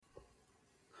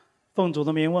奉主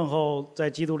的名问候在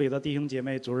基督里的弟兄姐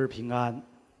妹，主日平安。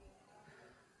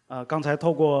刚才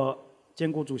透过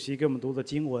坚固主席给我们读的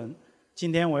经文，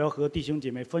今天我要和弟兄姐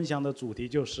妹分享的主题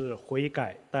就是悔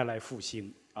改带来复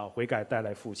兴悔改带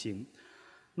来复兴。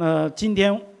那今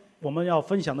天我们要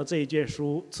分享的这一卷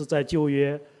书是在旧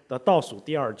约的倒数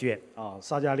第二卷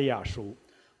撒迦利亚书。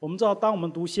我们知道，当我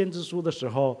们读先知书的时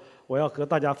候，我要和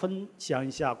大家分享一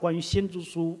下关于先知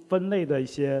书分类的一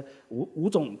些五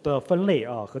种的分类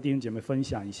和弟兄姐妹分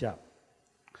享一下。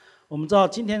我们知道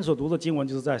今天所读的经文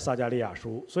就是在撒迦利亚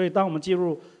书，所以当我们进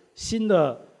入新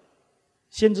的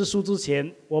先知书之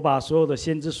前，我把所有的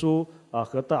先知书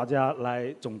和大家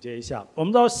来总结一下。我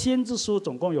们知道先知书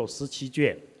总共有17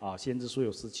卷先知书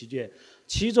有17卷，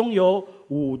其中有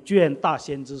5卷大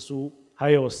先知书，还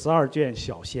有12卷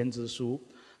小先知书。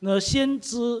那先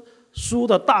知书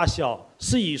的大小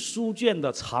是以书卷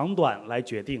的长短来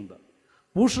决定的，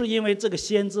不是因为这个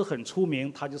先知很出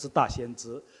名他就是大先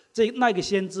知，那个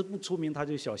先知不出名他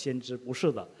就是小先知，不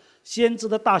是的。先知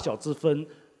的大小之分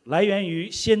来源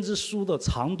于先知书的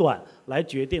长短来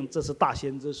决定这是大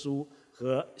先知书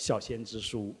和小先知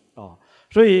书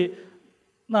所以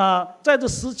那在这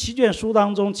17卷书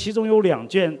当中，其中有2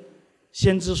卷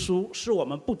先知书是我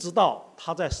们不知道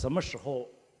它在什么时候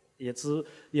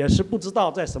也是不知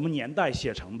道在什么年代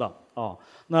写成的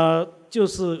那就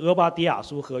是俄巴底亚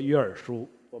书和约珥书。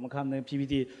我们看那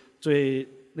PPT 最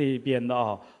那边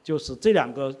的就是这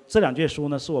两卷书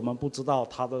呢，是我们不知道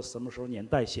它的什么时候年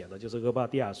代写的，就是俄巴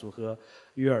底亚书和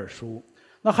约珥书。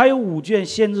那还有5卷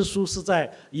先知书是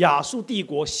在亚述帝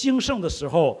国兴盛的时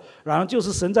候，然后就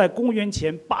是神在公元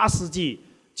前8世纪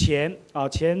前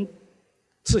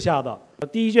赐下的。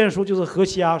第1卷书就是何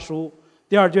西阿书，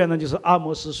第2卷呢就是阿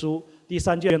摩司书，第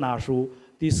3卷约拿书，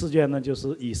第4卷呢就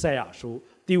是以赛亚书，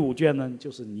第5卷呢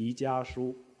就是弥迦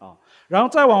书然后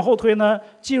再往后推呢，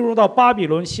进入到巴比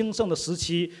伦兴盛的时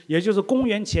期，也就是公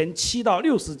元前7到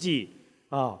6世纪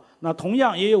那同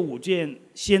样也有5卷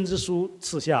先知书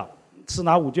赐下，是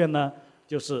哪5卷呢？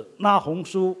就是那鸿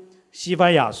书、西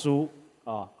番雅书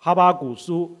哈巴谷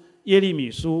书、耶利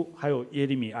米书，还有耶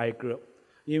利米哀歌。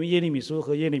因为耶利米书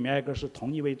和耶利米哀歌是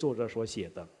同一位作者所写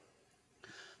的。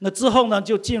那之后呢，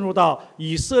就进入到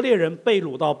以色列人被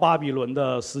掳到巴比伦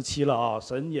的时期了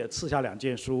神也赐下2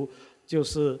卷书，就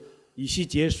是以西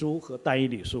结书和但以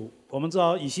理书。我们知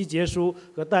道以西结书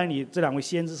和但以理这2位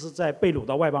先知是在被掳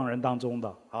到外邦人当中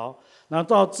的。好，那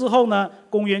到之后呢，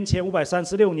公元前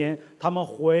536年，他们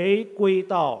回归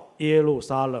到耶路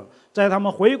撒冷。在他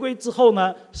们回归之后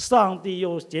呢，上帝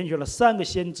又拣选了3个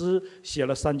先知，写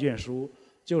了3卷书，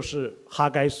就是哈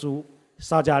该书、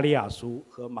撒迦利亚书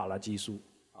和马拉基书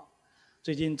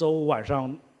最近周五晚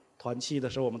上团契的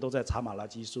时候，我们都在查马拉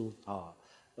基书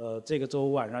这个周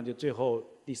五晚上就最后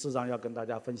第4章要跟大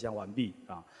家分享完毕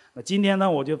那今天呢，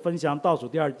我就分享倒数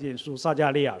第2卷书撒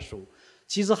迦利亚书。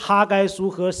其实哈该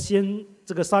书和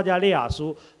这个撒迦利亚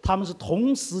书，他们是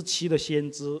同时期的先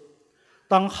知。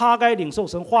当哈该领受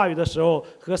神话语的时候，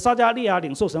和撒迦利亚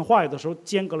领受神话语的时候，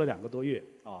间隔了2个多月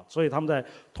所以他们在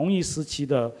同一时期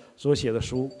的所写的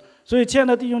书。所以亲爱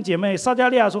的弟兄姐妹，撒迦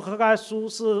利亚书和哈该书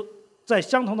是在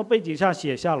相同的背景下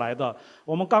写下来的。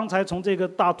我们刚才从这个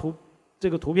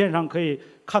图片上可以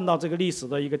看到这个历史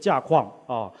的一个架况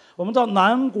我们知道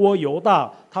南国犹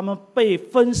大他们被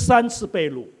分3次被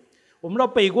掳。我们知道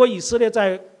北国以色列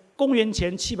在公元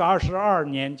前722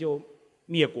年就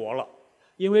灭国了，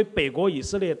因为北国以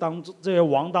色列这些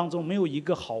王当中没有一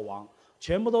个好王，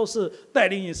全部都是带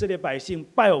领以色列百姓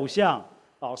拜偶像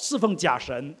侍奉假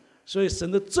神，所以神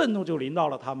的震怒就临到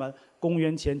了他们。公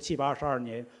元前722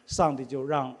年，上帝就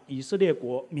让以色列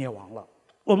国灭亡了。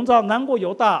我们知道南国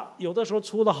犹大有的时候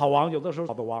出了好王，有的时候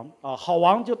好的王好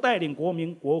王就带领国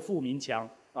民国富民强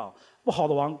不好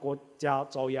的王国家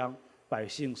遭殃，百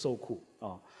姓受苦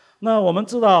那我们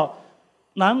知道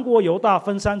南国犹大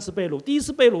分3次被掳。第1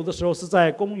次被掳的时候是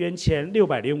在公元前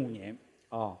605年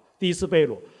第1次被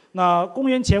掳。那公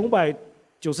元前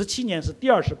597年是第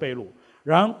2次被掳。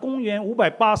然后公元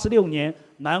586年，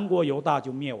南国犹大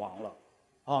就灭亡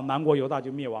了南国犹大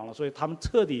就灭亡了，所以他们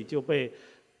彻底就被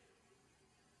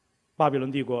巴比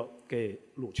伦帝国给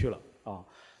掳去了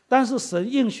但是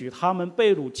神应许他们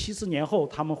被掳70年后，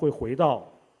他们会回到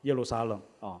耶路撒冷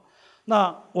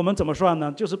那我们怎么算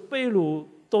呢？就是被掳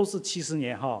都是70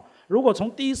年如果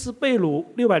从第1次被掳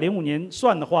605年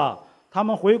算的话，他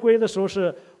们回归的时候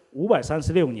是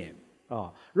536年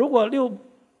如果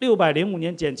605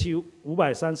年减去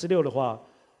536的话，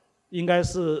应该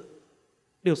是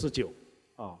69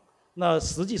那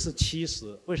实际是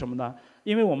70。为什么呢？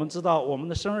因为我们知道我们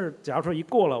的生日假如说一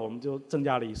过了，我们就增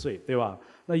加了1岁，对吧？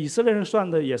那以色列人算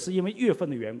的也是因为月份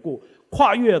的缘故，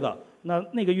跨越的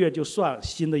那个月就算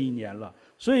新的一年了。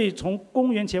所以从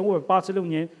公元前586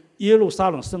年耶路撒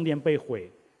冷圣殿被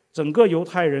毁，整个犹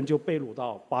太人就被掳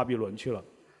到巴比伦去了。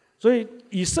所以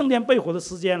以圣殿被毁的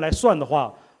时间来算的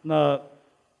话，那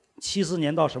70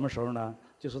年到什么时候呢？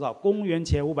就是到公元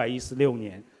前516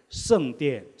年，圣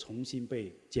殿重新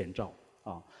被建造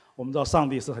啊。我们知道上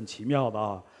帝是很奇妙的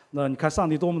啊。那你看上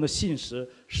帝多么的信实，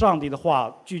上帝的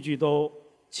话句句都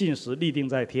信实，立定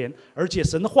在天，而且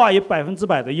神的话也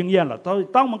100%的应验了。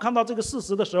当我们看到这个事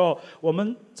实的时候，我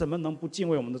们怎么能不敬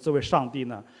畏我们的这位上帝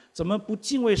呢？怎么不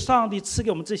敬畏上帝赐给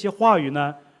我们这些话语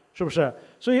呢？是不是？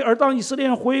所以，而当以色列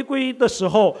人回归的时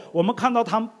候，我们看到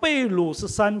他们被掳是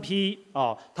3批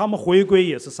啊，他们回归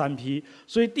也是3批。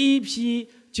所以第一批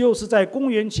就是在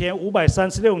公元前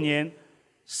536年，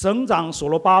省长所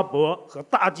罗巴伯和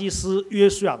大祭司约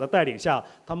书亚的带领下，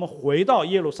他们回到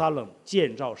耶路撒冷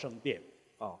建造圣殿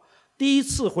啊。第一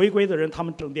次回归的人，他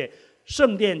们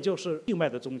圣殿就是敬拜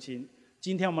的中心。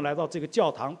今天我们来到这个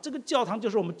教堂，这个教堂就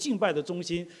是我们敬拜的中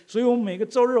心。所以我们每个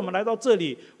周日我们来到这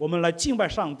里，我们来敬拜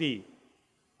上帝，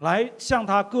来向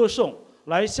他歌颂，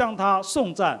来向他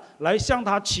颂赞，来向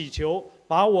他祈求，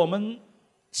把我们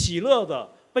喜乐的、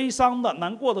悲伤的、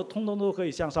难过的，通通都可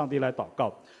以向上帝来祷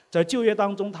告。在旧约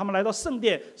当中，他们来到圣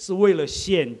殿是为了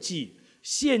献祭，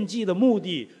献祭的目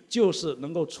的就是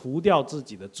能够除掉自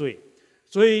己的罪。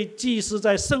所以祭司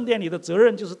在圣殿里的责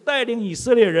任就是带领以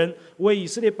色列人为以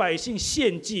色列百姓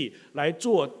献祭，来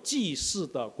做祭祀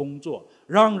的工作，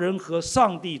让人和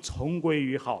上帝重归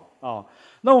于好啊。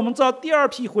那我们知道第二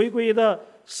批回归的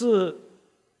是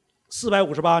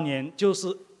458年，就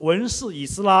是文士以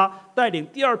斯拉带领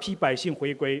第二批百姓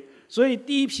回归。所以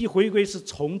第一批回归是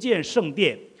重建圣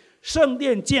殿，圣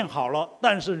殿建好了，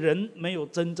但是人没有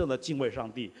真正的敬畏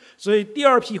上帝，所以第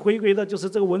二批回归的就是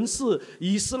这个文士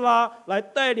以斯拉来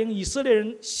带领以色列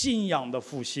人信仰的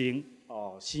复兴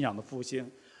信仰的复兴。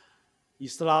以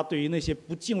斯拉对于那些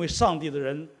不敬畏上帝的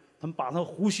人，他们把他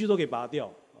胡须都给拔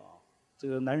掉这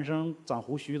个男生长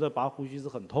胡须的拔胡须是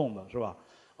很痛的，是吧？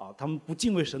他们不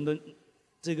敬畏神的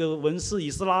这个文士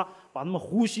以斯拉把他们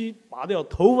胡须拔掉，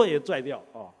头发也拽掉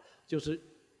就是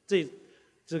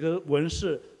这个文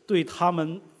士对他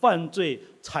们犯罪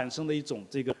产生的一种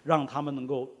让他们能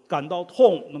够感到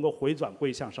痛，能够回转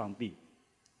归向上帝。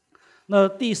那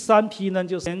第三批呢，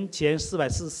就是前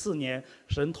444年，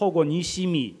神透过尼希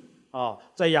米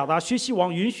在亚达薛西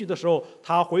王允许的时候，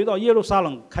他回到耶路撒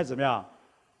冷开始怎么样？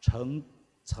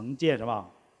重建什么？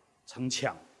城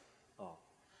墙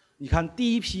你看，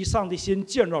第一批上帝先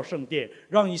建造圣殿，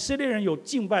让以色列人有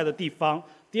敬拜的地方；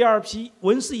第二批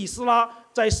文士以斯拉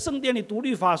在圣殿里读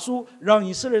律法书，让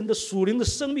以色列人的属灵的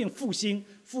生命复兴。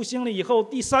复兴了以后，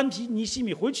第三批尼希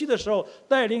米回去的时候，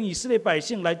带领以色列百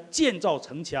姓来建造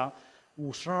城墙。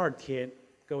52天，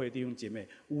各位弟兄姐妹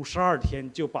，52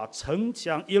天就把城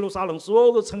墙，耶路撒冷所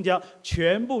有的城墙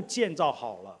全部建造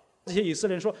好了。这些以色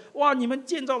列人说：“哇，你们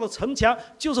建造的城墙，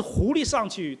就是狐狸上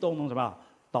去都能什么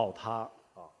倒塌。”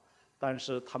但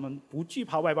是他们不惧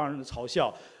怕外邦人的嘲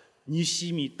笑，尼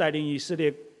希米带领以色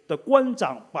列的官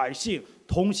长百姓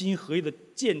同心合意的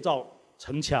建造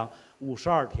城墙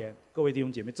52天。各位弟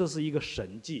兄姐妹，这是一个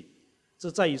神迹，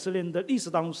这在以色列人的历史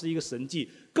当中是一个神迹，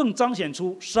更彰显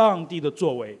出上帝的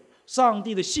作为，上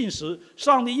帝的信实。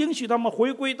上帝应许他们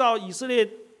回归到以色列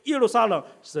耶路撒冷，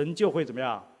神就会怎么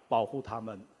样保护他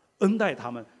们，恩待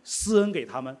他们，施恩给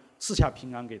他们，赐下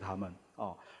平安给他们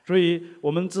所以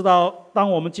我们知道，当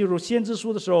我们进入先知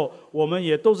书的时候，我们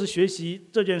也都是学习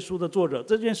这卷书的作者。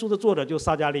这卷书的作者就是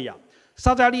撒迦利亚。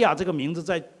撒迦利亚这个名字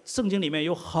在圣经里面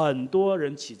有很多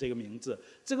人起这个名字，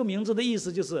这个名字的意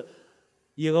思就是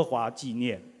耶和华纪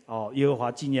念耶和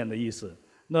华纪念的意思。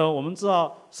那我们知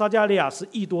道撒迦利亚是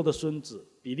以多的孙子，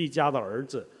比利家的儿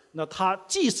子。那他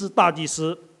既是大祭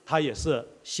司，他也是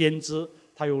先知，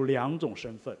他有2种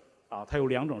身份他有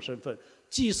2种身份。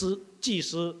祭司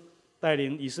带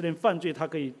领以色列犯罪，他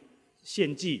可以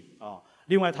献祭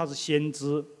另外他是先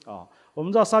知我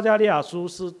们知道撒迦利亚书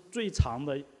是最长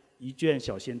的一卷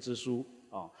小先知书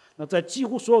那在几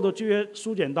乎所有的旧约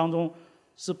书简当中，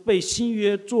是被新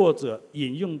约作者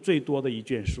引用最多的一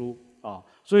卷书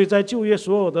所以在旧约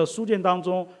所有的书简当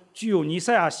中，具有弥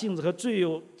赛亚性质和最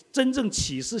有真正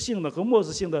启示性的和末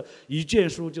世性的一卷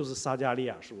书就是撒迦利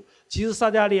亚书。其实撒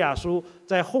迦利亚书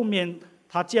在后面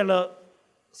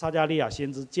撒迦利亚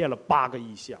先知见了8个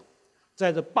异象，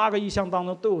在这8个异象当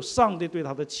中都有上帝对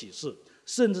他的启示，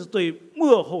甚至对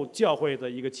末后教会的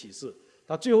一个启示。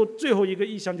他最后一个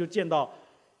异象就见到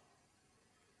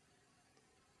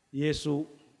耶稣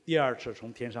第2次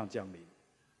从天上降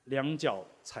临，2脚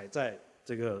踩在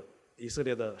这个以色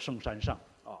列的圣山上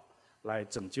来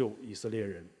拯救以色列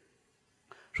人。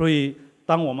所以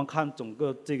当我们看整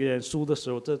个这件书的时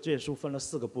候，这卷书分了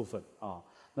4个部分啊。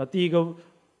那第一个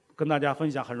跟大家分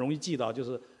享很容易记到，就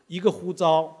是一个呼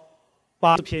召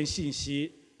，8篇信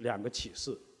息，2个启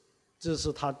示，这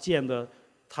是他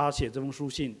写这封书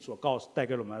信所带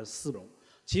给我们的4容。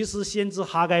其实先知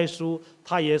哈该书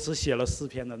他也是写了4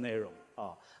篇的内容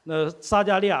啊。那撒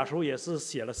迦利亚书也是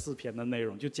写了4篇的内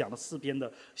容，就讲了4篇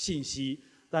的信息。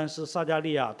但是撒迦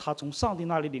利亚他从上帝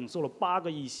那里领受了8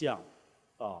个异象，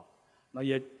啊，那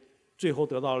也最后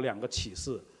得到了2个启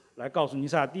示，来告诉尼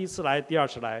撒第一次来、第二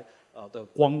次来的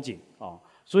光景啊。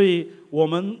所以我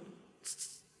们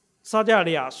撒迦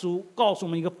利亚书告诉我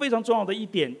们一个非常重要的一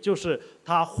点，就是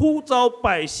他呼召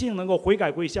百姓能够悔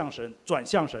改归向神，转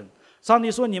向神。上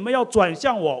帝说：“你们要转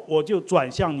向我，我就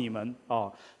转向你们。”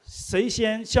啊，谁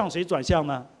先向谁转向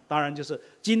呢？当然就是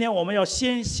今天我们要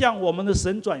先向我们的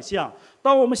神转向。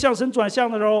当我们向神转向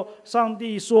的时候，上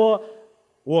帝说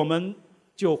我们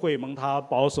就会蒙他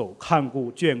保守、看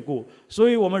顾、眷顾。所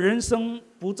以我们人生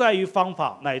不在于方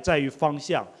法，乃在于方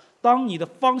向。当你的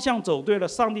方向走对了，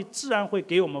上帝自然会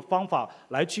给我们方法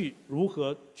来去如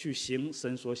何去行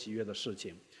神所喜悦的事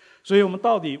情。所以我们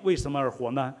到底为什么而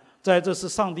活呢？在这是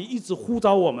上帝一直呼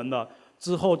召我们的。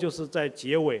之后就是在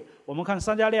结尾，我们看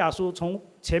撒迦利亚书从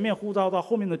前面呼召到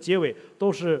后面的结尾，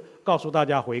都是告诉大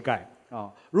家悔改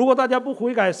啊！如果大家不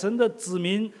悔改，神的子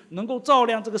民能够照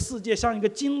亮这个世界，像一个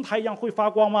金台一样会发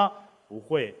光吗？不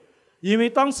会，因为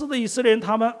当时的以色列人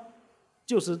他们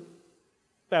就是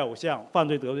拜偶像、犯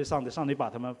罪得罪上帝，上帝把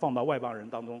他们放到外邦人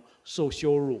当中受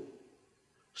羞辱、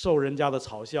受人家的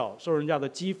嘲笑、受人家的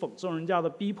讥讽、受人家的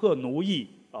逼迫奴役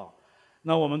啊！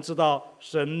那我们知道，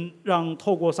神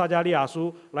透过撒迦利亚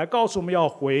书来告诉我们要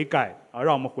悔改啊，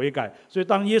让我们悔改。所以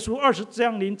当耶稣20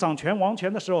降临掌权王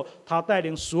权的时候，他带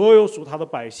领所有属他的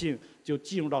百姓就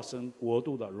进入到神国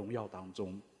度的荣耀当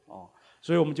中啊。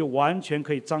所以我们就完全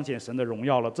可以彰显神的荣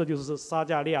耀了。这就是撒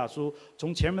迦利亚书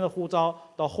从前面的呼召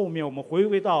到后面我们回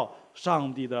归到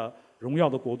上帝的荣耀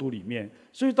的国度里面。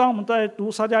所以当我们在读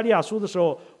撒迦利亚书的时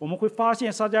候，我们会发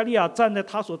现撒迦利亚站在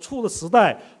他所处的时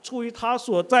代，处于他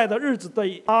所在的日子的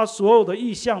他所有的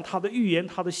意象、他的预言、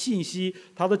他的信息、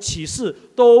他的启示，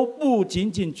都不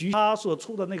仅仅局他所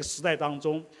处的那个时代当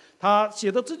中。他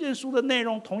写的这卷书的内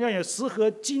容，同样也适合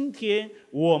今天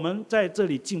我们在这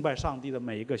里敬拜上帝的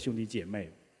每一个兄弟姐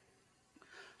妹。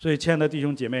所以亲爱的弟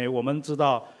兄姐妹，我们知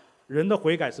道人的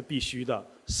悔改是必须的，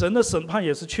神的审判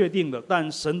也是确定的，但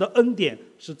神的恩典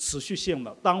是持续性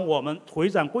的。当我们回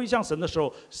转归向神的时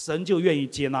候，神就愿意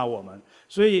接纳我们。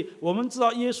所以我们知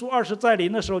道耶稣20再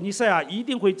临的时候，弥赛亚一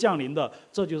定会降临的，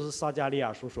这就是撒迦利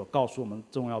亚书所告诉我们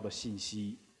重要的信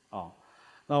息啊。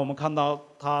那我们看到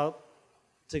他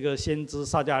这个先知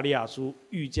撒迦利亚书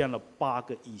预见了8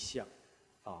个异象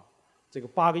啊，这个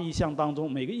8个异象当中，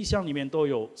每个异象里面都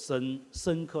有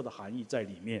深刻的含义在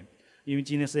里面。因为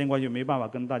今天时间关系，没办法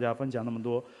跟大家分享那么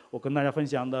多。我跟大家分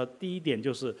享的第一点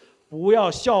就是，不要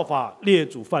效法列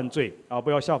祖犯罪啊！不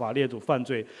要效法列祖犯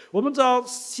罪。我们知道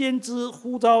先知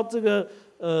呼召这个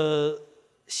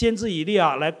先知以利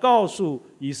亚来告诉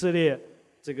以色列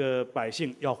这个百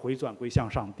姓要回转归向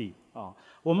上帝啊。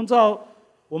我们知道，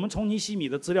我们从尼希米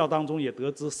的资料当中也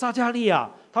得知，撒迦利亚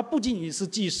他不仅仅是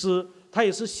祭司，他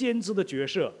也是先知的角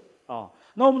色啊。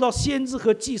那我们知道，先知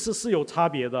和祭司是有差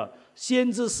别的。先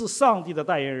知是上帝的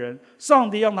代言人，上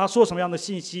帝让他说什么样的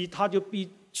信息，他就必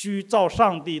须照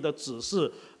上帝的指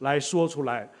示来说出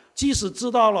来。即使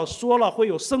知道了说了会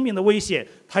有生命的危险，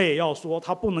他也要说，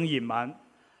他不能隐瞒。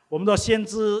我们知道先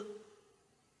知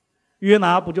约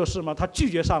拿不就是吗？他拒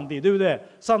绝上帝，对不对？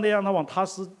上帝让他往他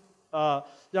斯，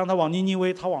让他往尼尼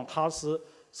微，他往他斯。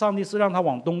上帝是让他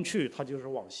往东去，他就是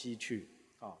往西去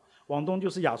啊。往东就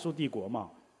是亚述帝国嘛。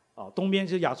东边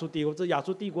就是亚述帝国，这亚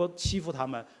述帝国欺负他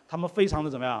们，他们非常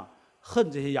的怎么样？恨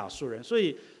这些亚述人，所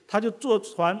以他就坐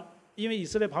船，因为以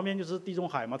色列旁边就是地中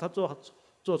海嘛，他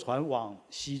坐船往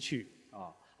西去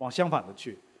啊，往相反的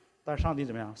去。但上帝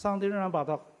怎么样？上帝仍然把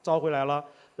他招回来了，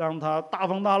让他大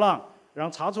风大浪，然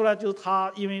后查出来就是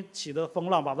他因为起的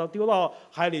风浪，把他丢到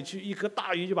海里去，一颗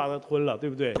大鱼就把他吞了，对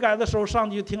不对？悔改的时候，上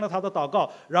帝就听了他的祷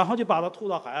告，然后就把他吐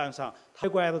到海岸上，他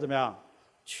乖的怎么样？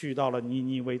去到了尼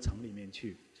尼微城里面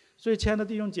去。所以，亲爱的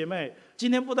弟兄姐妹，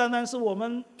今天不单单是我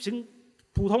们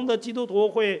普通的基督徒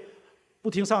会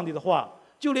不听上帝的话，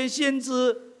就连先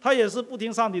知他也是不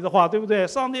听上帝的话，对不对？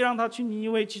上帝让他去尼尼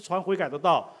微去传悔改的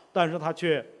道，但是他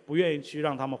却不愿意去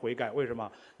让他们悔改。为什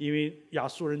么？因为亚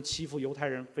述人欺负犹太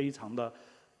人非常的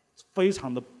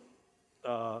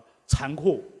残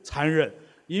酷残忍。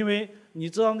因为你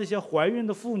知道那些怀孕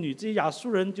的妇女，这些亚述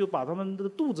人就把他们的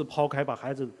肚子剖开，把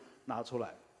孩子拿出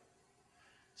来。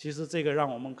其实这个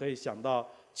让我们可以想到，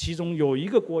其中有一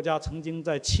个国家曾经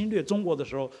在侵略中国的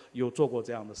时候有做过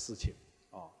这样的事情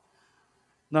啊。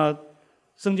那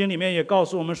圣经里面也告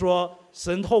诉我们说，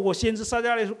神透过先知撒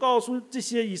迦利亚告诉这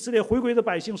些以色列回归的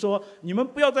百姓说，你们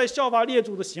不要再效法列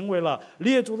祖的行为了，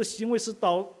列祖的行为是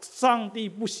导上帝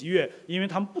不喜悦，因为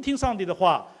他们不听上帝的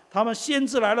话，他们先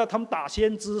知来了，他们打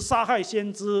先知，杀害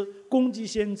先知，攻击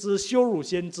先知，羞辱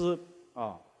先知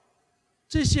啊，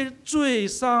这些罪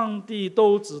上帝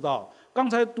都知道。刚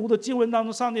才读的经文当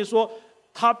中，上帝说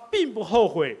他并不后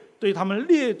悔对他们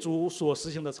列祖所实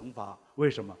行的惩罚，为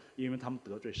什么？因为他们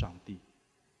得罪上帝。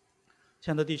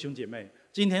亲爱的弟兄姐妹，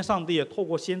今天上帝也透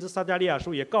过先知撒迦利亚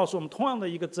书也告诉我们同样的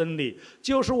一个真理，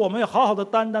就是我们要好好的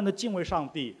单单的敬畏上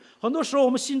帝。很多时候我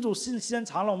们信主信时间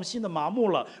长了，我们信的麻木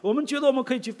了，我们觉得我们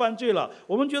可以去犯罪了，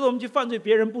我们觉得我们去犯罪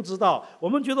别人不知道，我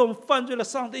们觉得我们犯罪了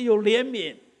上帝有怜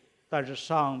悯，但是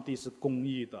上帝是公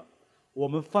义的，我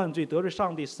们犯罪得罪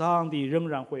上帝，上帝仍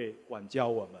然会管教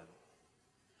我们。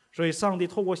所以上帝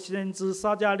透过先知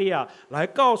撒迦利亚来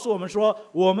告诉我们说，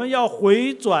我们要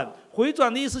回转。回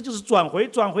转的意思就是转回，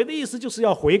转回的意思就是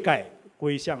要悔改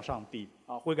归向上帝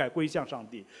啊，悔改归向上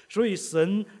帝。所以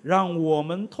神让我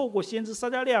们透过先知撒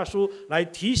迦利亚书来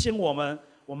提醒我们，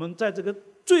我们在这个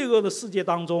罪恶的世界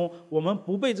当中，我们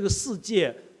不被这个世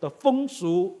界的风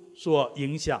俗所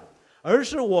影响，而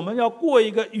是我们要过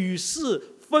一个与世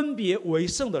分别为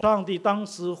圣的。上帝当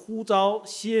时呼召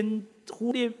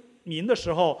呼列民的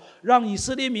时候，让以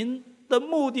色列民的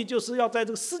目的就是要在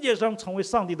这个世界上成为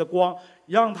上帝的光，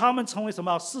让他们成为什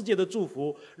么？世界的祝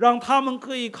福，让他们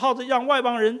可以靠着让外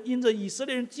邦人因着以色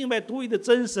列人敬拜独一的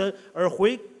真神而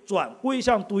回转归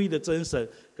向独一的真神。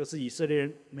可是以色列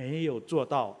人没有做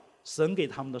到神给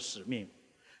他们的使命，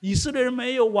以色列人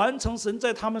没有完成神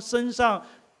在他们身上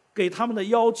给他们的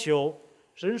要求。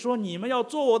神说，你们要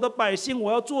做我的百姓，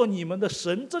我要做你们的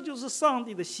神，这就是上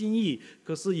帝的心意。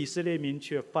可是以色列民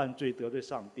却犯罪得罪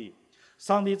上帝，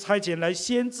上帝差遣来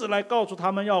先知来告诉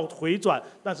他们要回转，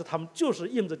但是他们就是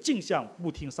硬着镜像，不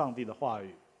听上帝的话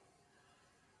语。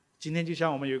今天就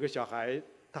像我们有一个小孩，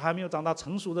他还没有长大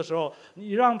成熟的时候，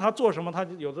你让他做什么，他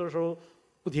有的时候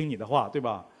不听你的话，对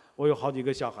吧？我有好几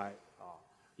个小孩啊，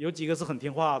有几个是很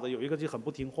听话的，有一个就很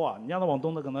不听话，你让他往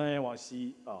东的可能也往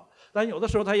西啊，但有的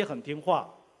时候他也很听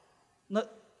话。那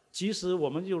其实我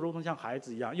们就如同像孩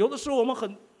子一样，有的时候我们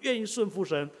很愿意顺服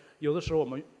神，有的时候我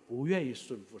们不愿意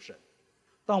顺服神。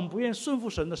当我们不愿意顺服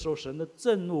神的时候，神的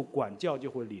震怒管教就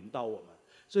会临到我们。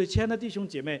所以亲爱的弟兄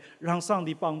姐妹，让上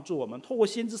帝帮助我们，透过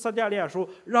先知撒迦利亚书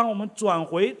让我们转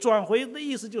回。转回的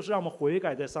意思就是让我们悔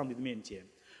改在上帝的面前。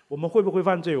我们会不会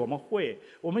犯罪？我们会。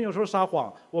我们有时候撒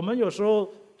谎，我们有时候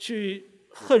去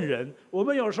恨人，我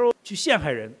们有时候去陷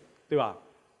害人，对吧？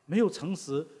没有诚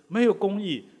实，没有公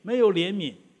义，没有怜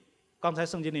悯。刚才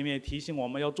圣经里面也提醒我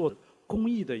们要做公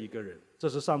义的一个人，这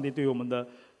是上帝对我们的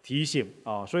提醒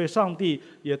啊。所以上帝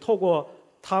也透过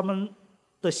他们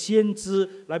的先知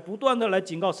来不断的来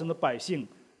警告神的百姓，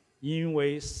因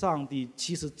为上帝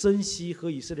其实珍惜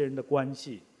和以色列人的关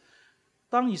系。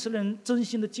当以色列人真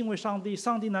心的敬畏上帝，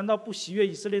上帝难道不喜悦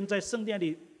以色列人在圣殿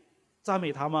里赞美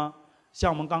他吗？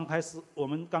像我们刚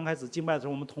开始敬拜的时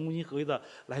候，我们同心合一的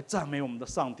来赞美我们的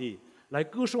上帝，来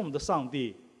歌颂我们的上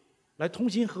帝，来同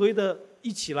心合一的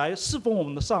一起来侍奉我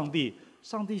们的上帝。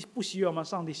上帝不喜悦吗？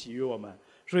上帝喜悦我们。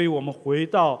所以我们回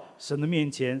到神的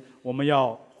面前，我们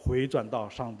要回转到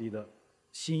上帝的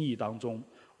心意当中。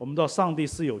我们知道上帝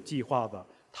是有计划的，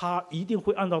他一定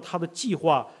会按照他的计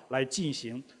划来进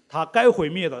行。他该毁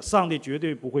灭的，上帝绝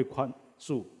对不会宽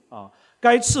恕啊；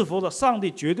该赐福的，上帝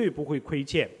绝对不会亏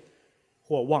欠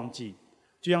或忘记。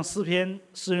就像诗篇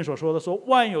诗人所说的，说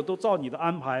万有都照你的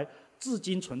安排至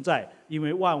今存在，因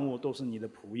为万物都是你的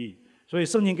仆役。所以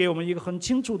圣经给我们一个很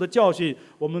清楚的教训，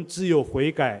我们只有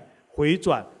悔改回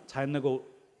转才能够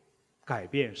改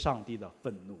变上帝的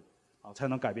愤怒啊，才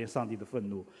能改变上帝的愤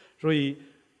怒。所以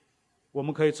我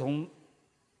们可以从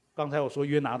刚才我说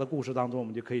约拿的故事当中，我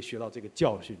们就可以学到这个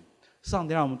教训。上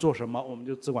帝让我们做什么，我们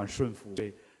就只管顺服，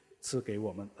对，赐给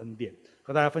我们恩典。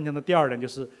和大家分享的第二点就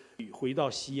是回到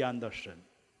西安的神。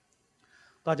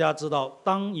大家知道，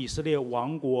当以色列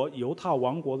亡国、犹大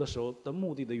亡国的时候的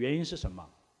目的的原因是什么？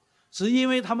是因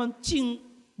为他们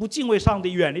不敬畏上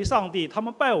帝，远离上帝，他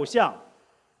们拜偶像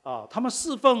啊，他们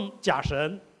侍奉假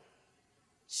神。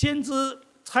先知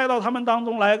差到他们当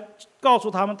中来，告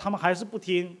诉他们，他们还是不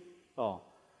听哦。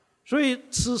所以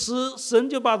此时神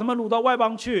就把他们掳到外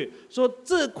邦去，说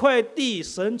这块地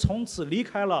神从此离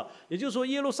开了，也就是说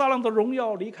耶路撒冷的荣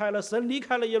耀离开了，神离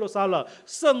开了耶路撒冷，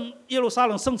耶路撒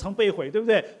冷圣城被毁，对不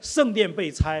对？圣殿被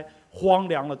拆，荒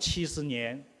凉了70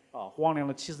年啊，荒凉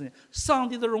了70年，上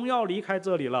帝的荣耀离开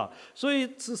这里了。所以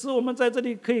此时我们在这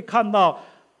里可以看到，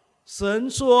神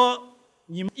说：“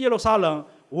你们耶路撒冷，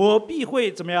我必会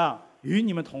怎么样？与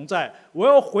你们同在。我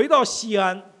要回到西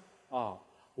安啊，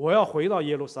我要回到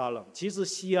耶路撒冷。其实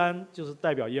西安就是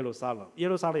代表耶路撒冷，耶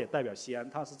路撒冷也代表西安，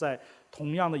它是在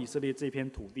同样的以色列这片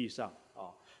土地上啊。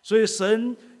所以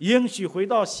神应许回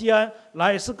到西安，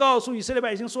乃是告诉以色列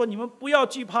百姓说：你们不要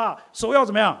惧怕，手要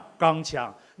怎么样？刚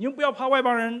强。你们不要怕外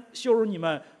邦人羞辱你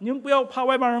们，你们不要怕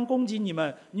外邦人攻击你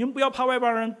们，你们不要怕外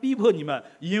邦人逼迫你们，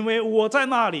因为我在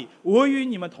那里，我与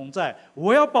你们同在，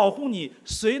我要保护你，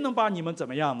谁能把你们怎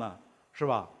么样呢？是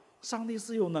吧？上帝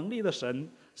是有能力的神，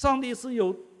上帝是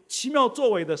有奇妙作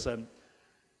为的神。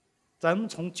咱们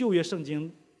从旧约圣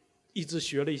经一直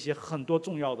学了一些很多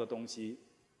重要的东西，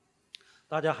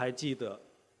大家还记得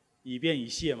以便以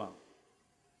谢吗？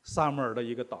撒母耳的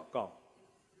一个祷告。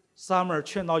撒母耳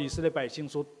劝导以色列百姓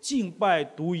说：敬拜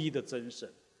独一的真神，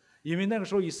因为那个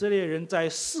时候以色列人在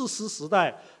士师时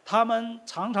代，他们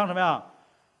常常什么样？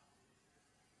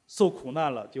受苦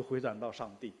难了就回转到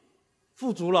上帝，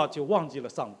富足了就忘记了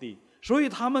上帝，所以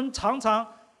他们常常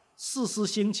士师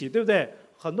兴起，对不对？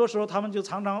很多时候他们就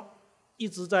常常一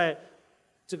直在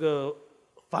这个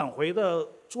返回的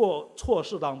做错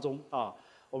事当中啊。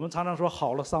我们常常说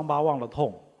好了伤疤忘了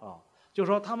痛啊，就是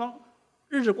说他们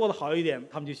日子过得好一点，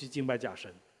他们就去敬拜假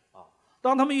神啊。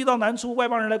当他们遇到难处，外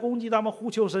邦人来攻击他们，呼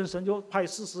求神，神就派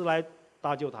士师来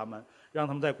搭救他们，让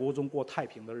他们在国中过太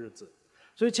平的日子。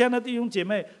所以亲爱的弟兄姐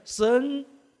妹，神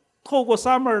透过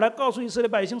撒母耳来告诉以色列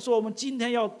百姓说：我们今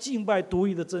天要敬拜独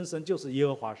一的真神，就是耶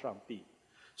和华上帝。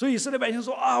所以以色列百姓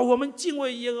说：啊，我们敬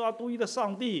畏耶和华独一的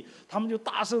上帝。他们就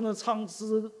大声的唱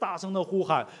诗，大声的呼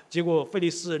喊。结果非利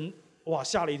士人哇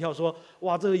吓了一跳，说：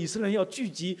哇，这个以色列人要聚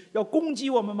集，要攻击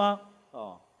我们吗？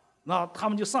那他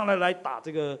们就上来打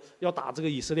这个，要打这个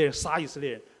以色列人，杀以色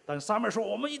列人。但是撒母耳说：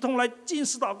我们一同来禁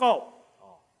食祷告。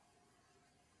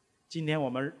今天我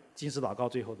们禁食祷告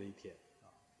最后的一天，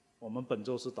我们本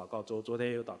周是祷告周，昨天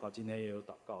也有祷告，今天也有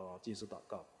祷告，禁食祷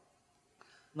告。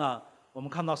那我们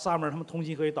看到撒母耳他们同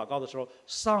心合意祷告的时候，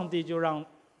上帝就让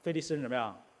非利士人怎么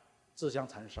样？自相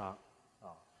残杀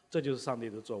这就是上帝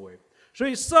的作为。所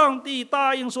以上帝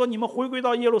答应说：你们回归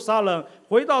到耶路撒冷，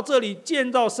回到这里建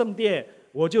造圣殿，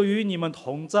我就与你们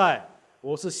同在。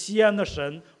我是西安的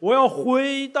神，我要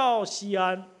回到西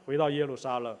安，回到耶路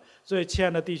撒冷。所以亲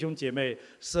爱的弟兄姐妹，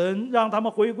神让他们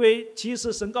回归，其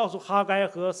实神告诉哈该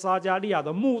和撒迦利亚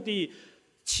的目的，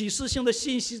启示性的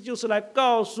信息就是来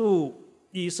告诉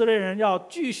以色列人要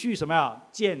继续什么呀？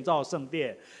建造圣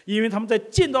殿。因为他们在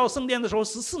建造圣殿的时候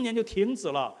14年就停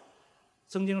止了。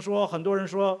圣经说，很多人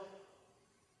说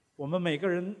我们每个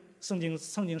人，圣经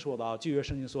说的旧约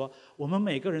圣经说，我们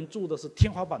每个人住的是天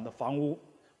花板的房屋，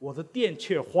我的殿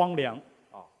却荒凉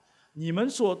你们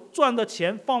所赚的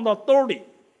钱放到兜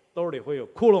里会有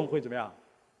窟窿，会怎么样？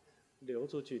流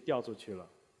出去，掉出去了。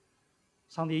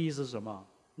上帝意思是什么？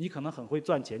你可能很会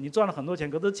赚钱，你赚了很多钱，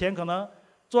可是钱可能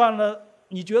赚了，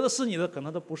你觉得是你的，可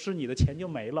能都不是你的，钱就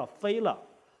没了，飞了，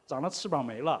长了翅膀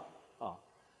没了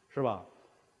是吧？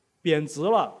贬值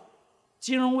了，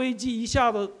金融危机一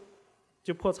下子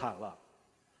就破产了。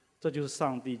这就是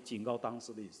上帝警告当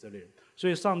时的以色列人。所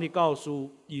以上帝告诉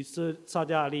撒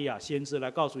迦利亚先知来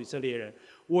告诉以色列人：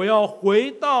我要回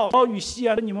到与西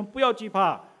安，你们不要惧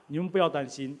怕，你们不要担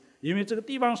心，因为这个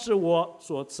地方是我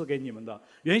所赐给你们的。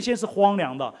原先是荒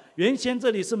凉的，原先这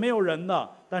里是没有人的，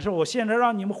但是我现在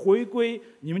让你们回归，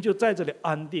你们就在这里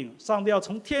安定。上帝要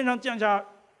从天上降下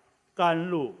甘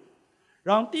露，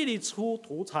让地里出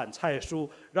土产菜蔬，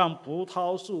让葡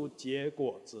萄树结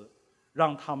果子，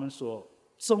让他们所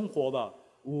生活的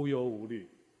无忧无虑。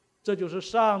这就是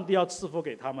上帝要赐福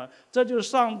给他们，这就是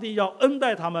上帝要恩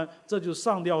待他们，这就是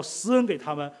上帝要施恩给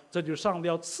他们，这就是上帝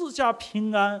要赐下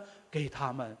平安给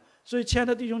他们。所以亲爱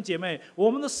的弟兄姐妹，我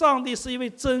们的上帝是一位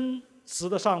真实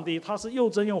的上帝，他是又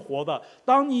真又活的。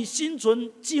当你心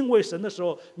存敬畏神的时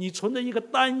候，你存着一个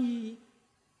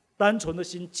单纯的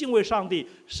心敬畏上帝，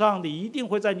上帝一定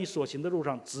会在你所行的路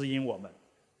上指引我们。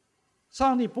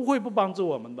上帝不会不帮助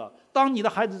我们的。当你的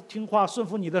孩子听话顺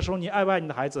服你的时候，你爱不爱你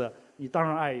的孩子？你当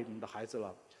然爱你的孩子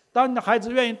了。当你的孩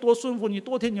子愿意多顺服你，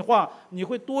多听你话，你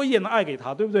会多一点的爱给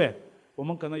他，对不对？我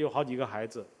们可能有好几个孩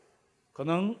子，可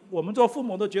能我们做父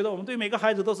母都觉得我们对每个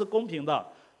孩子都是公平的，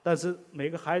但是每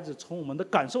个孩子从我们的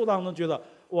感受当中觉得，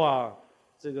哇，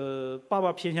这个爸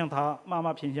爸偏向他，妈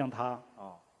妈偏向他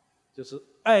就是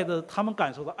爱的，他们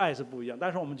感受的爱是不一样。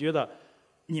但是我们觉得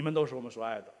你们都是我们所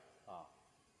爱的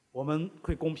我们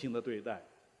会公平的对待。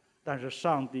但是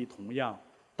上帝同样，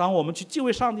当我们去敬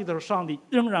畏上帝的时候，上帝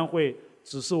仍然会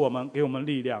指示我们，给我们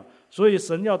力量。所以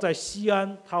神要在西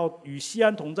安，他要与西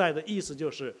安同在的意思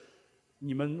就是，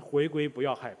你们回归不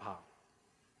要害怕。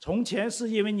从前是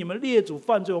因为你们列祖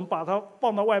犯罪，我们把他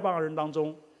放到外邦人当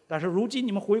中，但是如今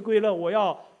你们回归了，我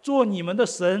要做你们的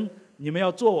神，你们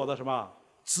要做我的什么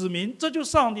子民？这就是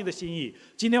上帝的心意。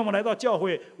今天我们来到教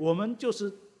会，我们就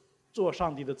是做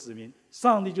上帝的子民，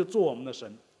上帝就做我们的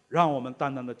神，让我们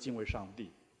单单的敬畏上帝。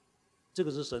这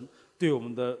个是神对我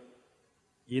们的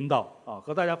引导啊。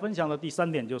和大家分享的第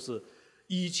3点就是，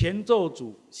以前咒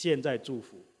诅，现在祝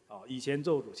福啊。以前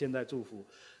咒诅，现在祝福。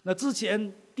那之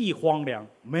前地荒凉，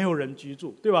没有人居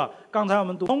住，对吧？刚才我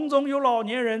们读，宫中有老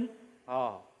年人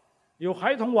啊，有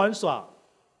孩童玩耍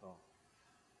啊。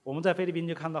我们在菲律宾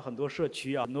就看到很多社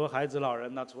区啊，很多孩子、老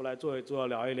人呢出来坐一坐、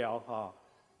聊一聊啊，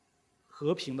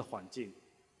和平的环境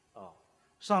啊。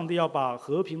上帝要把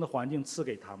和平的环境赐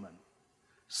给他们。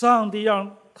上帝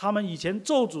让他们以前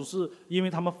咒诅是因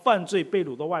为他们犯罪被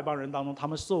掳到外邦人当中，他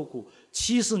们受苦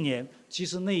70年。其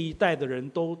实那一代的人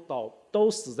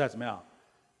都死在怎么样？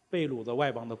被掳的外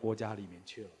邦的国家里面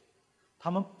去了。他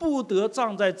们不得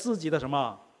葬在自己的什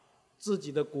么？自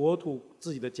己的国土、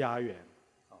自己的家园。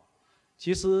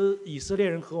其实以色列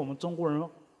人和我们中国人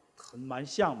蛮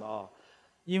像的啊，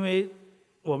因为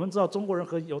我们知道中国人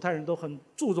和犹太人都很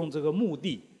注重这个墓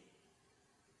地。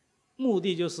墓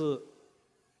地就是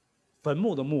坟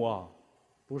墓的墓啊，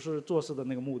不是做事的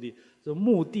那个墓地，这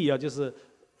墓地啊就是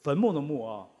坟墓的墓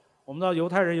啊。我们知道犹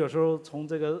太人有时候从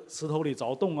这个石头里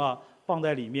凿洞啊，放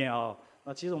在里面啊。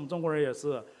那其实我们中国人也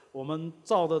是，我们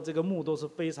造的这个墓都是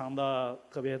非常的，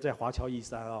特别在华侨一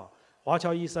山啊。华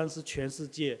侨一山是全世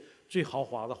界最豪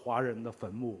华的华人的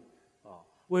坟墓啊。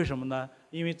为什么呢？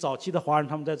因为早期的华人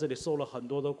他们在这里受了很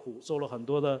多的苦，受了很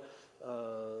多的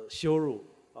羞辱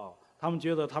啊。他们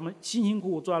觉得他们辛辛苦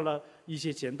苦赚了一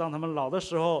些钱，当他们老的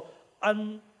时候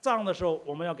安葬的时候，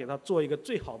我们要给他做一个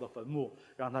最好的坟墓，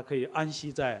让他可以安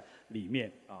息在里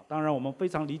面啊。当然，我们非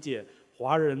常理解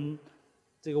华人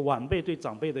这个晚辈对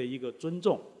长辈的一个尊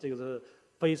重，这个是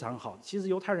非常好。其实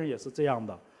犹太人也是这样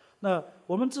的。那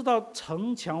我们知道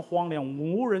城墙荒凉，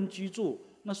无人居住，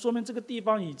那说明这个地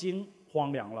方已经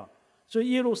荒凉了。所以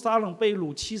耶路撒冷被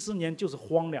掳70年就是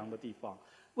荒凉的地方。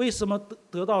为什么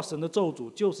得到神的咒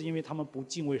诅？就是因为他们不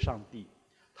敬畏上帝，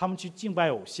他们去敬拜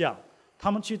偶像，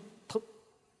他们去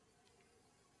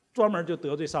专门就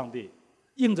得罪上帝，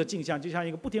应着镜像，就像一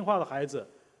个不听话的孩子，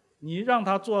你让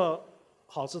他做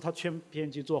好事，他偏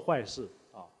偏去做坏事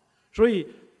啊。所以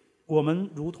我们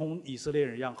如同以色列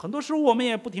人一样，很多时候我们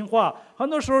也不听话，很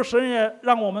多时候神也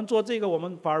让我们做这个，我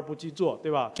们反而不去做，对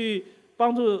吧？去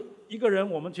帮助一个人，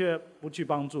我们却不去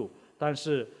帮助。但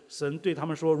是神对他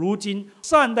们说：“如今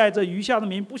善待这余下的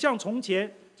民，不像从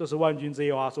前。”这是万军之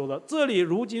耶和华说的。这里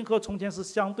如今和从前是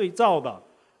相对照的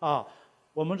啊。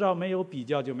我们知道没有比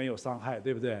较就没有伤害，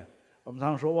对不对？我们常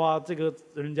常说哇，这个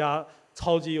人家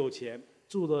超级有钱，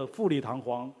住的富丽堂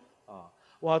皇啊，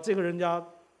哇，这个人家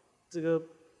这个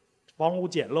房屋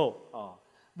简陋啊，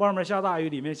外面下大雨，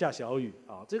里面下小雨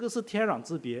啊，这个是天壤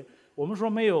之别。我们说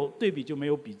没有对比就没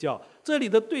有比较，这里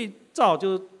的对照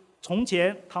就是从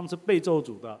前他们是被咒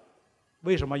诅的，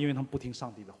为什么？因为他们不听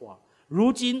上帝的话。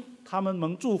如今他们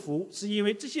蒙祝福，是因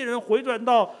为这些人回转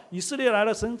到以色列来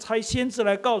了，神差先知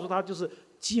来告诉他，就是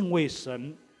敬畏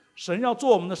神。神要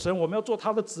做我们的神，我们要做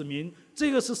他的子民，这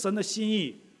个是神的心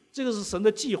意，这个是神的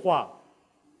计划，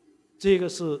这个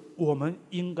是我们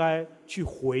应该去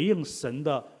回应神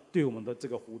的对我们的这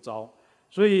个呼召。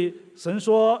所以神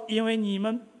说：“因为你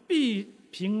们必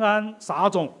平安撒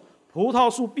种，葡萄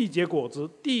树必结果子，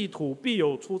地土必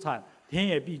有出产，田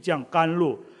野必降甘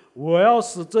露。我要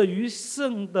使这余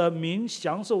剩的民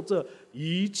享受这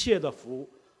一切的福。”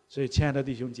所以，亲爱的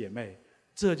弟兄姐妹，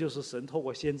这就是神透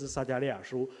过先知撒迦利亚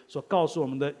书所告诉我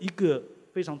们的一个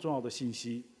非常重要的信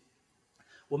息。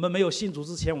我们没有信主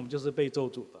之前，我们就是被咒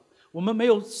诅的；我们没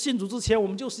有信主之前，我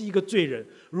们就是一个罪人。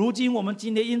如今我们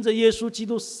今天因着耶稣基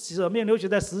督舍命流血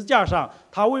在十字架上，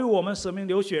他为我们舍命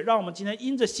流血，让我们今天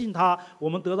因着信他，我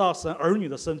们得到神儿女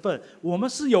的身份。我们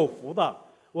是有福的，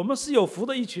我们是有福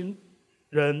的一群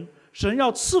人。神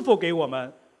要赐福给我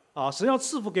们啊！神要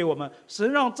赐福给我们，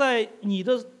神让在你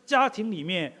的家庭里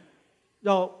面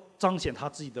要彰显他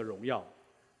自己的荣耀。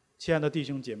亲爱的弟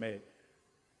兄姐妹，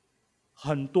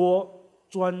很多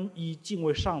专一敬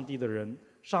畏上帝的人，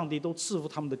上帝都赐福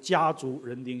他们的家族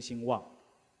人丁兴旺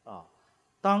啊。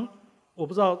我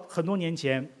不知道很多年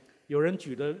前有人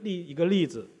举的一个例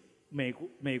子，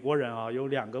美国人啊，有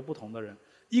2个不同的人，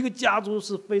一个家族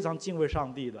是非常敬畏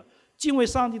上帝的，敬畏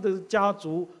上帝的家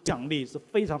族奖励是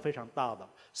非常非常大的。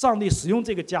上帝使用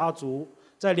这个家族，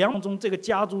在2中这个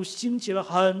家族兴起了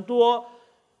很多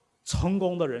成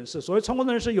功的人士。所谓成功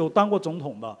的人士，有当过总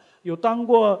统的，有当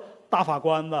过大法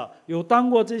官的，有当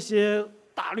过这些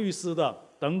大律师的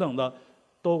等等的，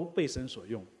都被神所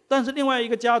用。但是另外一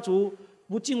个家族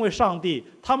不敬畏上帝，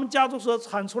他们家族所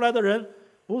产出来的人，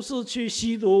不是去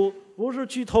吸毒，不是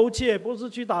去偷窃，不是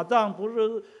去打仗，不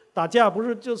是打架，不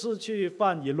是就是去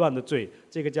犯淫乱的罪。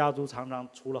这个家族常常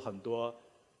出了很多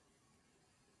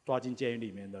抓进监狱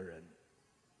里面的人，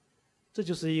这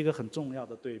就是一个很重要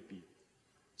的对比。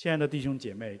亲爱的弟兄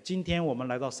姐妹，今天我们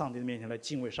来到上帝的面前来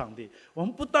敬畏上帝，我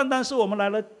们不单单是我们来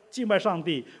了敬拜上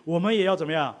帝，我们也要怎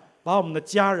么样？把我们的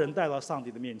家人带到上帝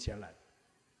的面前来。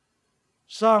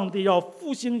上帝要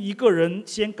复兴一个人，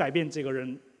先改变这个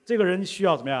人，这个人需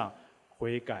要怎么样？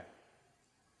悔改。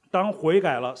当悔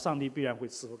改了，上帝必然会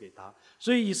赐福给他。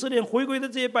所以以色列回归的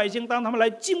这些百姓，当他们来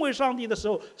敬畏上帝的时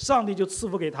候，上帝就赐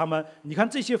福给他们。你看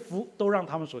这些福都让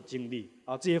他们所经历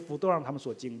啊，这些福都让他们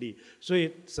所经历。所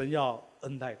以神要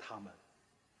恩待他们，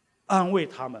安慰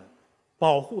他们，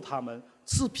保护他们，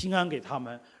赐平安给他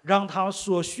们，让他们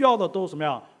所需要的都怎么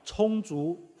样？充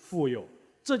足富有。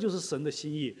这就是神的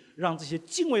心意，让这些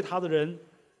敬畏他的人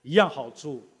一样好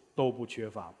处都不缺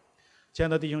乏。亲爱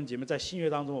的弟兄姐妹，在新约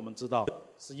当中，我们知道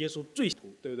是耶稣最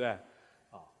苦，对不对？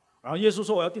啊，然后耶稣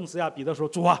说我要定十架，彼得说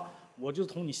主啊，我就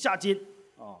同你下监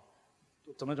啊，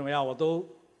怎么样，我都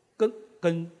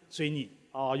跟随你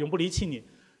啊，永不离弃你。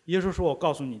耶稣说我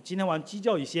告诉你，今天晚上鸡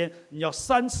叫以先，你要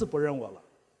3次不认我了。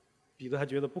彼得还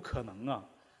觉得不可能啊，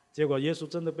结果耶稣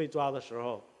真的被抓的时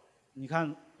候，你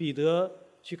看彼得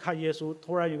去看耶稣，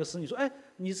突然有个使女说：“哎，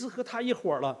你是和他一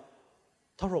伙了？”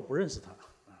他说：“我不认识他。”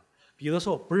彼得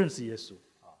说：“我不认识耶稣。”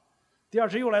第二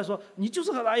次又来说：“你就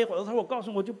是和他一伙的。”他说：“我告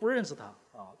诉你，我就不认识他。”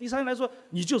第三次来说：“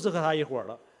你就是和他一伙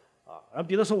了。”然后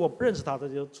彼得说：“我不认识他。”他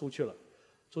就出去了。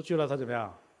出去了，他怎么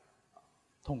样？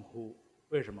痛哭。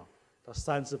为什么？他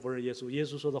3次不认耶稣。耶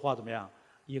稣说的话怎么样？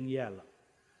应验了。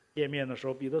见面的时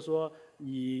候，彼得说：“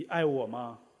你爱我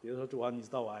吗？”彼得说：“主啊，你知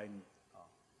道我爱你。”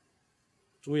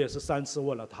主也是3次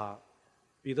问了他。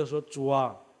彼得说：“主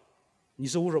啊，你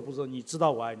是无所不知，你知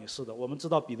道我爱你。”是的，我们知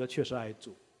道彼得确实爱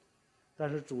主，但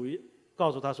是主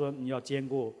告诉他说：“你要兼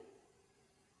顾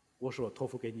我所托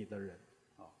付给你的人。”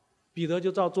彼得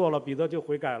就照做了，彼得就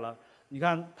悔改了。你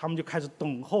看，他们就开始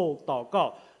等候祷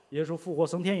告。耶稣复活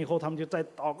升天以后，他们就在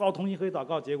祷告，同心合意祷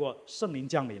告。结果圣灵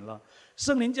降临了。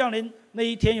圣灵降临那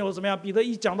一天有怎么样？彼得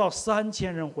一讲到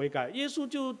3000人悔改，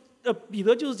彼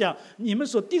得就是讲，你们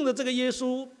所定的这个耶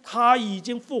稣，他已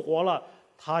经复活了，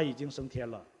他已经升天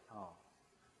了啊。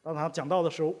当他讲到的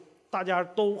时候，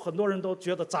很多人都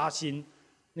觉得扎心。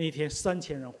那一天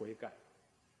3000人悔改，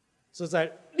是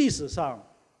在历史上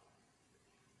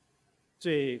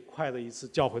最快的一次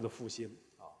教会的复兴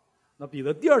啊。那彼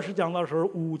得第2次讲到的时候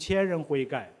，5000人悔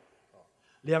改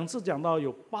，2次讲到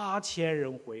有8000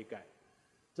人悔改，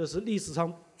这是历史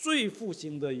上最复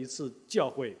兴的一次教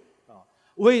会。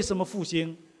为什么复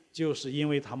兴？就是因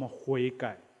为他们悔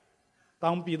改。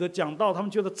当彼得讲到他们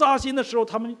觉得扎心的时候，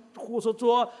他们呼说：“主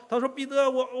啊！”他说：“彼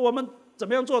得，我们怎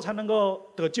么样做才能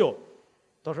够得救？”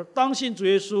他说：“当信主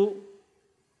耶稣，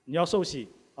你要受洗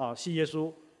啊，信耶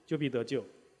稣就必得救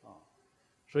啊。”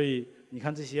所以你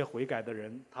看这些悔改的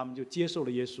人，他们就接受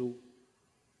了耶稣，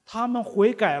他们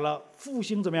悔改了，复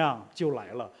兴怎么样就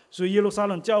来了。所以耶路撒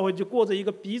冷教会就过着一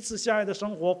个彼此相爱的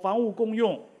生活，房屋共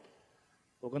用。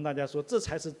我跟大家说，这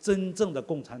才是真正的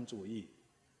共产主义。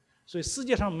所以世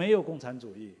界上没有共产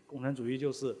主义，共产主义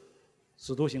就是《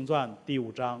使徒行传》第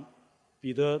5章，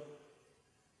彼得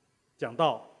讲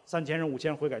到3000人、5000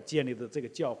人悔改建立的这个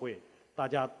教会，大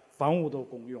家房屋都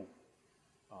共用，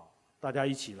大家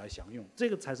一起来享用，这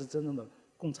个才是真正的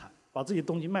共产。把自己的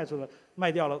东西卖出来，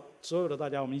卖掉了，所有的大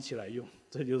家我们一起来用，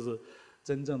这就是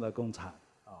真正的共产。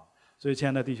所以，亲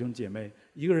爱的弟兄姐妹，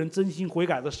一个人真心悔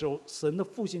改的时候，神的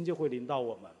复兴就会临到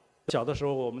我们。小的时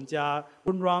候，我们家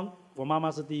村庄，我妈妈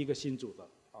是第一个信主的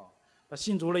啊。她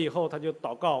信主了以后，她就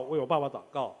祷告，为我爸爸祷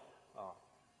告啊，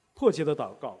迫切的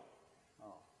祷告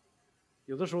啊。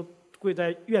有的时候跪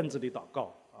在院子里祷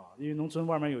告啊，因为农村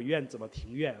外面有院子嘛，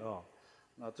庭院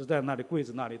啊，就在那里跪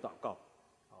着那里祷告。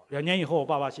2年以后，我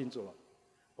爸爸信主了。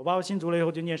我爸爸信主了以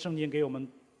后，就念圣经给我们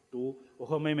读，我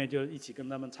和妹妹就一起跟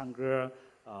他们唱歌。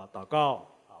祷告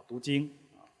读经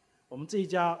我们这一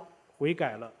家悔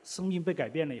改了，生命被改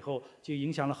变了以后，就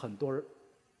影响了很多人，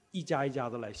一家一家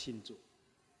的来信主。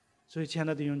所以，亲爱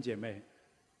的弟兄姐妹，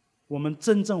我们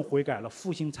真正悔改了，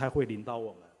复兴才会临到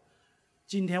我们。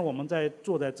今天我们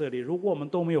坐在这里，如果我们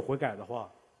都没有悔改的话，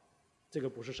这个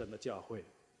不是神的教会，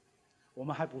我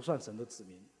们还不算神的子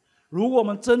民。如果我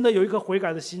们真的有一颗悔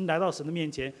改的心来到神的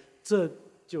面前，这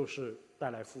就是带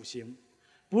来复兴。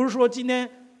不是说今天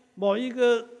某一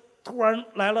个突然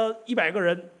来了100个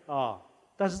人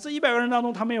但是这100个人当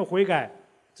中他没有悔改，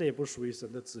这也不属于神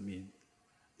的子民。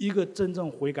一个真正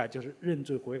悔改就是认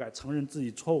罪悔改，承认自己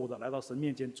错误的来到神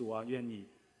面前，主啊，愿你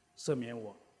赦免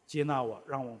我，接纳我，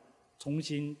让我重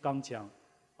新刚强，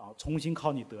重新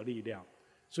靠你得力量。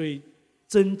所以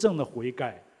真正的悔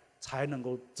改才能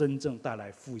够真正带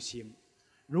来复兴。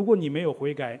如果你没有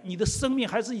悔改，你的生命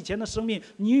还是以前的生命，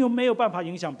你又没有办法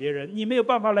影响别人，你没有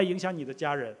办法来影响你的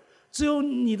家人。只有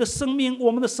你的生命，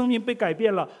我们的生命被改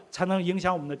变了，才能影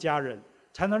响我们的家人，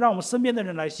才能让我们身边的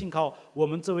人来信靠我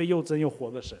们这位又真又活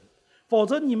的神。否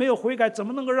则你没有悔改，怎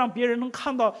么能够让别人能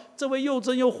看到这位又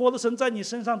真又活的神在你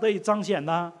身上得以彰显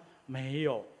呢？没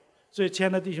有。所以亲爱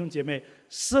的弟兄姐妹，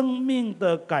生命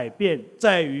的改变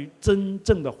在于真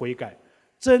正的悔改，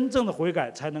真正的悔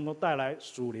改才能够带来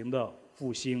属灵的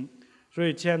复兴。所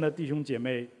以亲爱的弟兄姐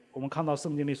妹，我们看到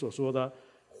圣经里所说的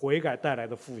悔改带来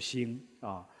的复兴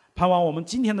盼望我们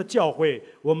今天的教会、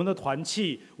我们的团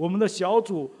契、我们的小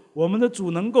组、我们的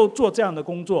主能够做这样的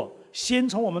工作，先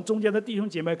从我们中间的弟兄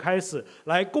姐妹开始，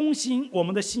来更新我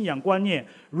们的信仰观念。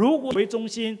如果为中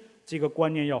心，这个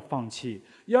观念要放弃，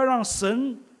要让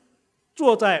神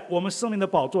坐在我们生命的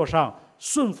宝座上，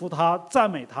顺服他、赞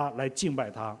美他、来敬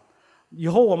拜他。以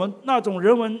后我们那种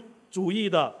人文主义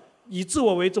的、以自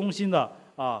我为中心的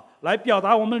来表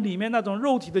达我们里面那种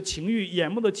肉体的情欲、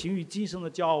眼目的情欲、今生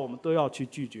的骄傲，我们都要去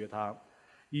拒绝它。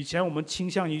以前我们倾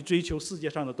向于追求世界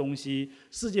上的东西、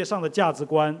世界上的价值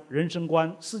观、人生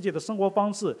观、世界的生活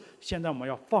方式，现在我们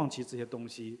要放弃这些东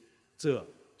西，这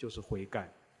就是悔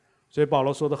改。所以保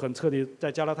罗说得很彻底，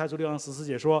在加拉太书6章14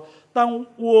节说：但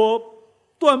我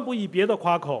断不以别的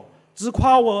夸口，只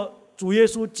夸我主耶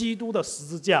稣基督的十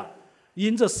字架。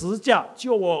因这十字架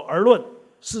就我而论，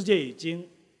世界已经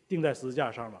钉在十字架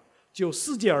上了；就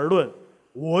世界而论，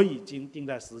我已经钉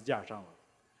在十字架上了。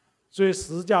所以十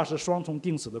字架是双重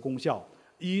定死的功效，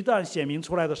一旦显明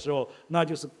出来的时候，那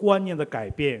就是观念的改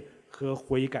变和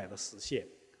悔改的实现。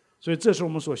所以这是我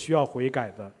们所需要悔改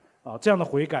的这样的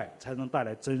悔改才能带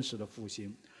来真实的复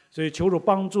兴。所以求主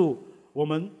帮助我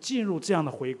们进入这样的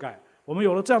悔改。我们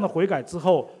有了这样的悔改之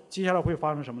后，接下来会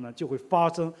发生什么呢？就会发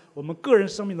生我们个人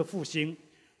生命的复兴，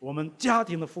我们家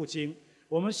庭的复兴，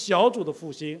我们小组的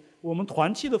复兴，我们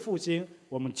团契的复兴，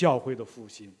我们教会的复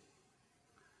兴。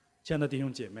亲爱的弟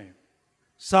兄姐妹，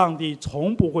上帝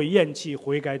从不会厌弃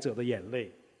悔改者的眼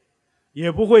泪，也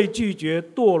不会拒绝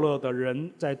堕落的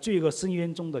人在罪恶深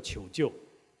渊中的求救。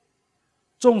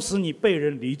纵使你被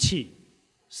人离弃，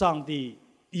上帝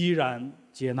依然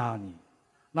接纳你。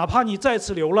哪怕你再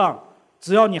次流浪，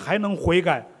只要你还能悔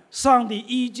改，上帝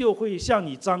依旧会向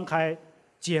你张开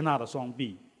接纳的双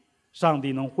臂。上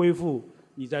帝能恢复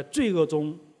你在罪恶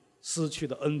中失去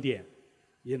的恩典，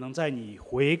也能在你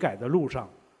悔改的路上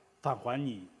返还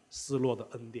你失落的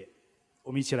恩典。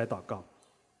我们一起来祷告。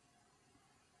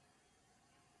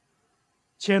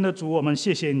亲爱的主，我们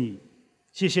谢谢你，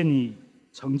谢谢你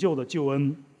成就的救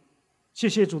恩，谢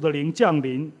谢主的灵降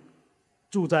临，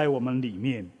住在我们里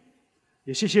面，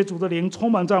也谢谢主的灵充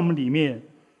满在我们里面。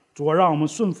主啊，让我们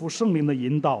顺服圣灵的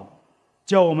引导，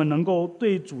叫我们能够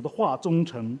对主的话忠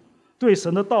诚，对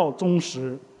神的道忠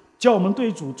实，叫我们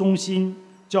对主忠心，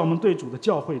叫我们对主的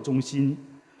教会忠心，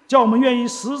叫我们愿意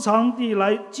时常地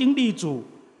来经历主，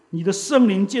你的圣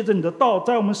灵借着你的道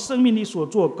在我们生命里所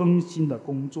做更新的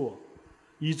工作，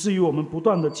以至于我们不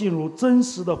断地进入真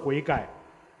实的悔改，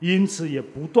因此也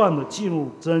不断地进入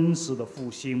真实的复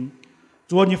兴。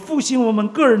主啊，你复兴我们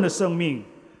个人的生命，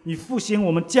你复兴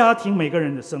我们家庭每个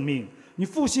人的生命，你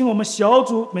复兴我们小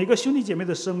组每个兄弟姐妹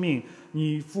的生命，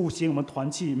你复兴我们团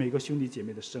契每个兄弟姐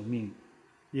妹的生命。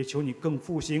也求你更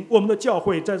复兴我们的教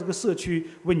会，在这个社区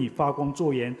为你发光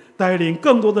作盐，带领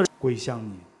更多的人归向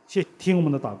你。听我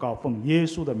们的祷告，奉耶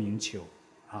稣的名求，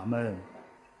阿们。